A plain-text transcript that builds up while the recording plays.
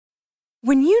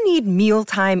When you need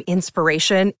mealtime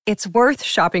inspiration, it's worth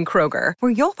shopping Kroger,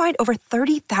 where you'll find over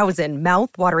 30,000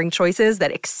 mouth-watering choices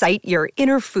that excite your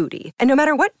inner foodie. And no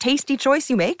matter what tasty choice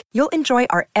you make, you'll enjoy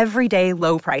our everyday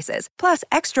low prices, plus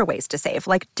extra ways to save,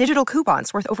 like digital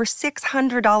coupons worth over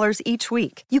 $600 each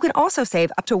week. You can also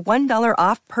save up to $1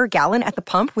 off per gallon at the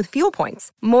pump with fuel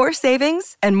points. More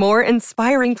savings and more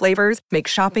inspiring flavors make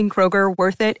shopping Kroger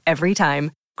worth it every time.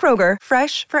 Kroger,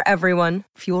 fresh for everyone.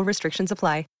 Fuel restrictions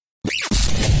apply.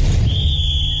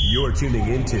 You're tuning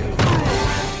into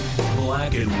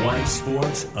Black and White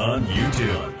Sports on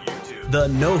YouTube. The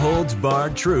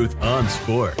no-holds-barred truth on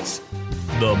sports.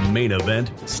 The main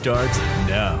event starts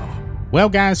now. Well,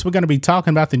 guys, we're going to be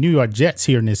talking about the New York Jets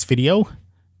here in this video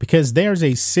because there's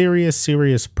a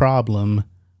serious problem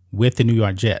with the New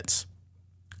York Jets.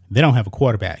 They don't have a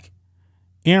quarterback.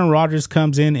 Aaron Rodgers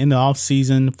comes in the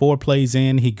offseason, 4 plays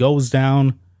in. He goes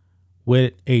down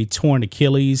with a torn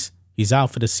Achilles. He's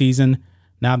out for the season.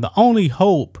 Now, the only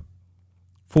hope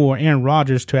for Aaron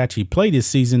Rodgers to actually play this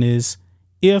season is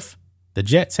if the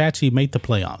Jets actually make the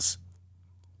playoffs.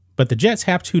 But the Jets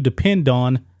have to depend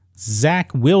on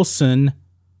Zach Wilson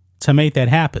to make that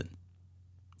happen.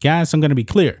 Guys, I'm going to be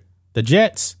clear. The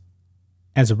Jets,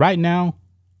 as of right now,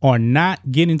 are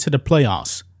not getting to the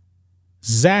playoffs.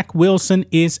 Zach Wilson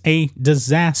is a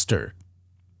disaster.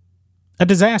 A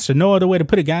disaster. No other way to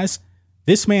put it, guys.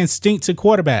 This man stinks at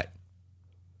quarterback.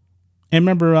 And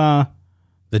remember,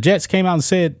 the Jets came out and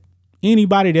said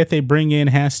anybody that they bring in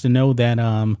has to know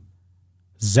that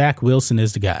Zach Wilson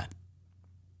is the guy.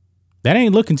 That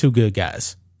ain't looking too good,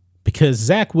 guys, because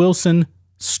Zach Wilson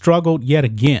struggled yet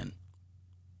again.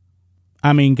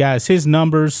 I mean, guys, his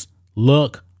numbers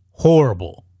look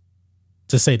horrible,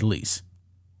 to say the least.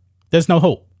 There's no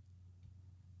hope.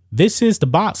 This is the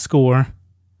box score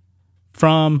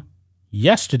from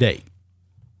yesterday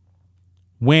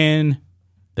when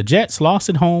the Jets lost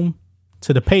at home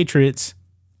to the Patriots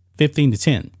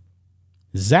 15-10.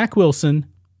 Zach Wilson,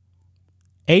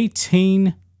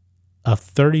 18 of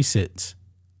 36.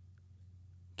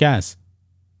 Guys,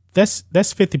 that's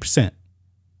 50%.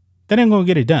 That ain't going to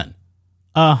get it done.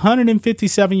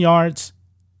 157 yards,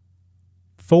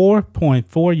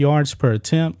 4.4 yards per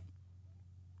attempt,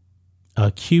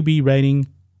 a QB rating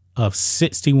of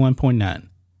 61.9.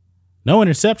 No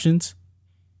interceptions.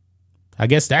 I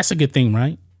guess that's a good thing,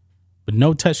 right? But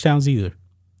no touchdowns either.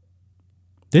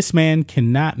 This man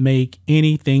cannot make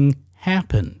anything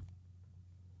happen.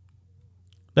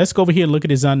 Let's go over here and look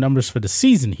at his numbers for the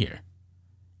season here.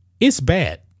 It's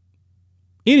bad.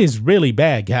 It is really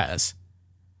bad, guys.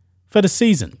 For the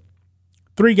season,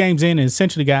 3 games in, and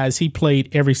essentially, guys, he played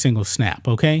every single snap,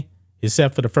 okay?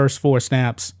 Except for the first 4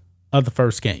 snaps of the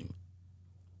first game.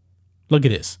 Look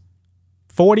at this.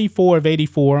 44 of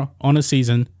 84 on the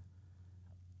season.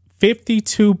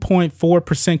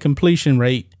 52.4% completion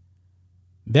rate.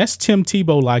 That's Tim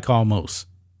Tebow-like almost.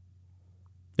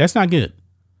 That's not good.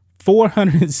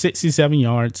 467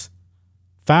 yards,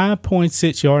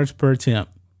 5.6 yards per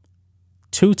attempt,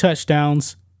 2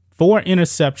 touchdowns, 4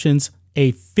 interceptions,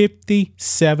 a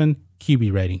 57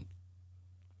 QB rating.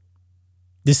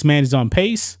 This man is on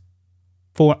pace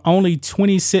for only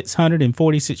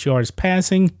 2,646 yards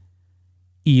passing,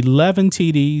 11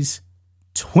 TDs,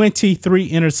 23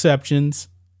 interceptions,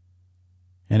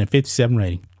 and a 57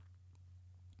 rating.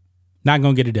 Not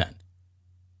going to get it done.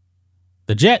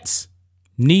 The Jets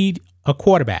need a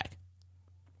quarterback.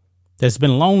 There's been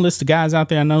a long list of guys out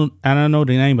there. I don't know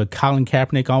the name, but Colin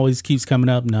Kaepernick always keeps coming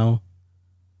up. No.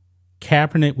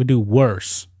 Kaepernick would do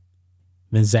worse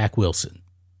than Zach Wilson.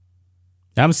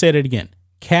 Now I'm going to say it again.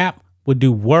 Cap would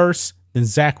do worse than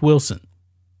Zach Wilson.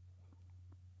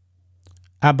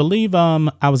 I believe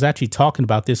I was actually talking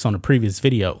about this on a previous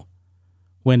video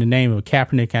when the name of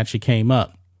Kaepernick actually came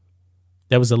up.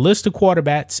 There was a list of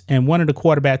quarterbacks, and one of the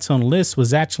quarterbacks on the list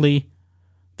was actually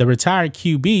the retired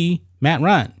QB, Matt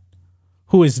Ryan,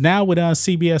 who is now with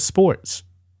CBS Sports.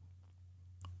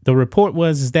 The report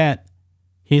was that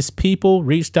his people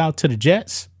reached out to the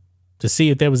Jets to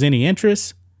see if there was any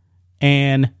interest,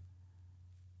 and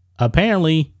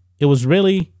apparently it was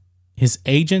really his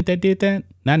agent that did that,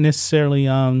 not necessarily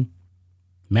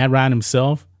Matt Ryan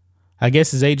himself. I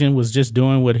guess his agent was just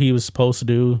doing what he was supposed to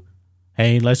do.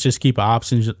 Hey, let's just keep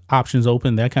options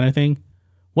open, that kind of thing.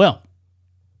 Well,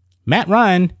 Matt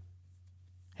Ryan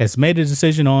has made a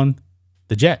decision on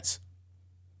the Jets.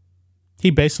 He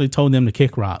basically told them to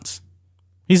kick rocks.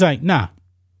 He's like, nah,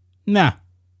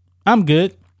 I'm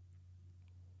good.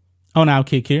 On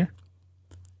Outkick here,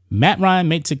 Matt Ryan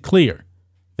makes it clear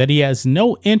that he has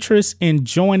no interest in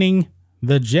joining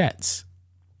the Jets.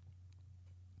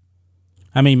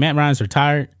 I mean, Matt Ryan's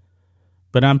retired.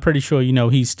 but I'm pretty sure,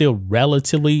 he's still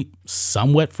relatively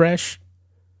somewhat fresh.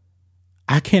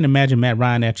 I can't imagine Matt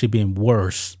Ryan actually being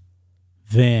worse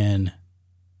than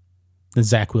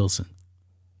Zach Wilson.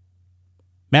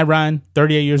 Matt Ryan,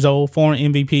 38 years old, former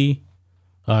MVP,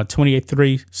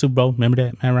 28-3 Super Bowl. Remember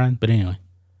that, Matt Ryan? But anyway,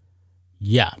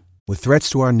 yeah. With threats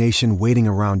to our nation waiting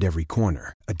around every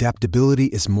corner, adaptability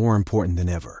is more important than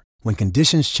ever. When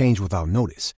conditions change without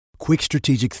notice, quick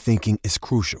strategic thinking is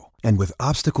crucial. And with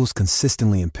obstacles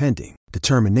consistently impending,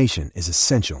 determination is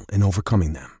essential in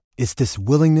overcoming them. It's this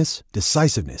willingness,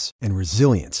 decisiveness, and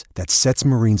resilience that sets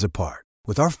Marines apart.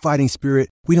 With our fighting spirit,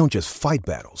 we don't just fight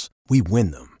battles, we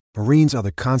win them. Marines are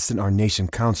the constant our nation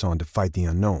counts on to fight the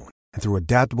unknown. And through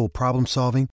adaptable problem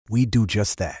solving, we do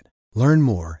just that. Learn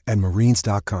more at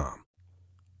Marines.com.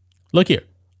 Look here.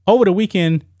 Over the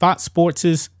weekend, Fox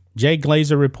Sports' Jay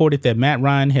Glazer reported that Matt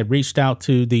Ryan had reached out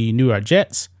to the New York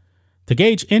Jets to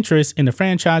gauge interest in the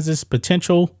franchise's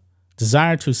potential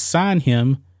desire to sign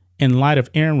him in light of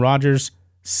Aaron Rodgers'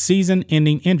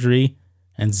 season-ending injury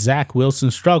and Zach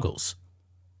Wilson's struggles.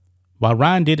 While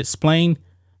Ryan did explain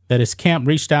that his camp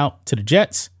reached out to the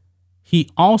Jets, he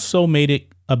also made it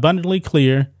abundantly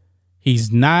clear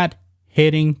he's not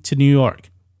heading to New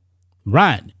York.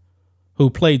 Ryan, who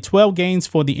played 12 games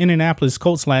for the Indianapolis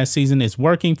Colts last season, is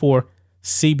working for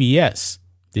CBS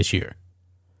this year.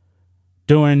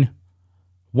 During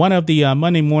one of the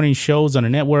Monday morning shows on the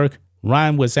network,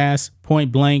 Ryan was asked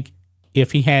point blank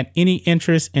if he had any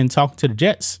interest in talking to the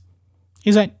Jets.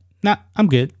 He's like, nah, I'm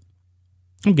good.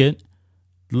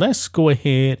 Let's go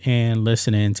ahead and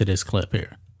listen into this clip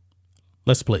here.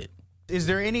 Let's play it. Is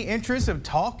there any interest of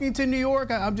talking to New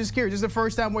York? I'm just curious. This is the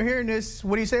first time we're hearing this.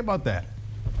 What do you say about that?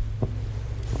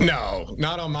 No,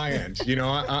 not on my end.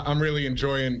 I'm really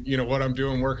enjoying, what I'm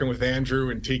doing, working with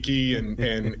Andrew and Tiki and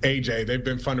AJ. They've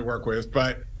been fun to work with.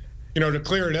 But, to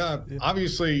clear it up,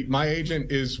 obviously my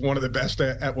agent is one of the best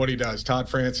at what he does. Todd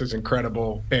France is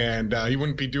incredible, and he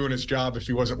wouldn't be doing his job if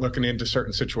he wasn't looking into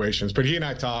certain situations. But he and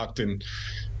I talked, and,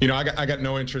 I got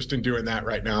no interest in doing that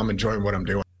right now. I'm enjoying what I'm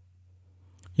doing.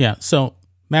 Yeah, so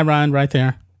Matt Ryan right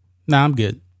there. Nah, I'm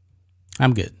good.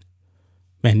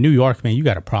 Man, New York, man, you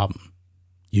got a problem.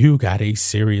 You got a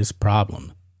serious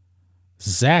problem.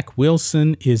 Zach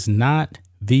Wilson is not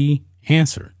the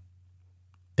answer.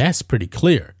 That's pretty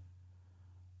clear.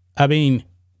 I mean,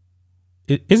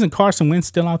 isn't Carson Wentz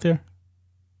still out there?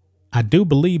 I do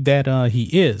believe that he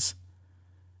is.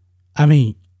 I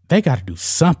mean, they got to do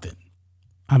something.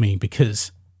 I mean,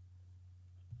 because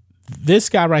this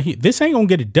guy right here, this ain't going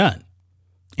to get it done.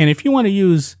 And if you want to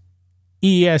use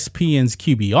ESPN's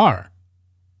QBR,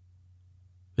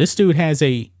 this dude had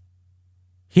a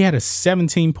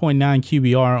 17.9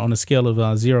 QBR on a scale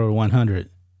of 0 to 100.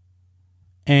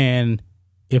 And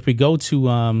if we go to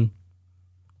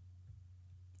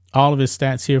all of his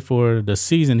stats here for the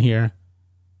season here,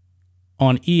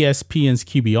 on ESPN's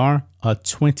QBR, a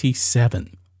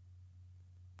 27.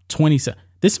 27.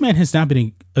 This man has not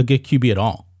been a good QB at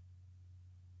all.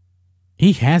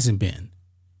 He hasn't been.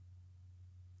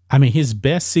 I mean, his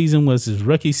best season was his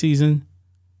rookie season,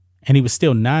 and he was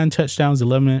still 9 touchdowns,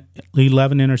 11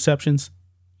 interceptions.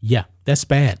 Yeah, that's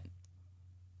bad.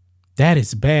 That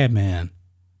is bad, man.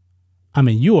 I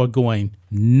mean, you are going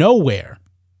nowhere,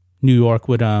 New York,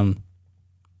 with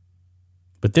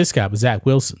this guy, with Zach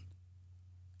Wilson.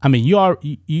 I mean,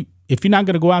 if you're not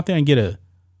going to go out there and get a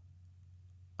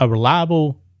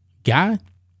reliable guy,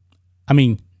 I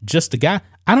mean, just a guy.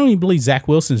 I don't even believe Zach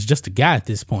Wilson is just a guy at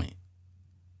this point.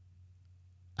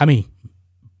 I mean,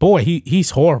 boy,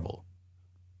 he's horrible.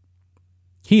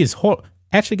 He is horrible.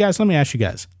 Actually, guys, let me ask you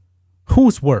guys,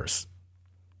 who's worse,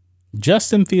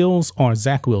 Justin Fields or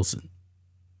Zach Wilson?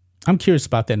 I'm curious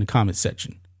about that in the comment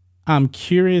section. I'm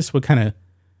curious what kind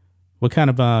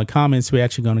of comments we're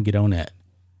actually going to get on that.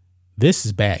 This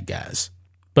is bad, guys.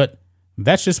 But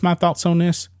that's just my thoughts on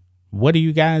this. What do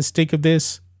you guys think of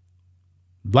this?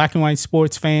 Black and white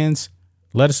sports fans,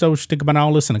 let us know what you think about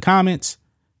all this in the comments.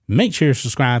 Make sure you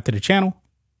subscribe to the channel,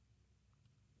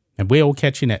 and we'll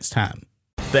catch you next time.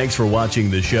 Thanks for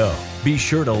watching the show. Be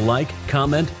sure to like,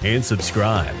 comment, and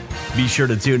subscribe. Be sure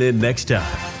to tune in next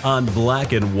time on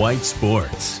Black and White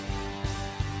Sports.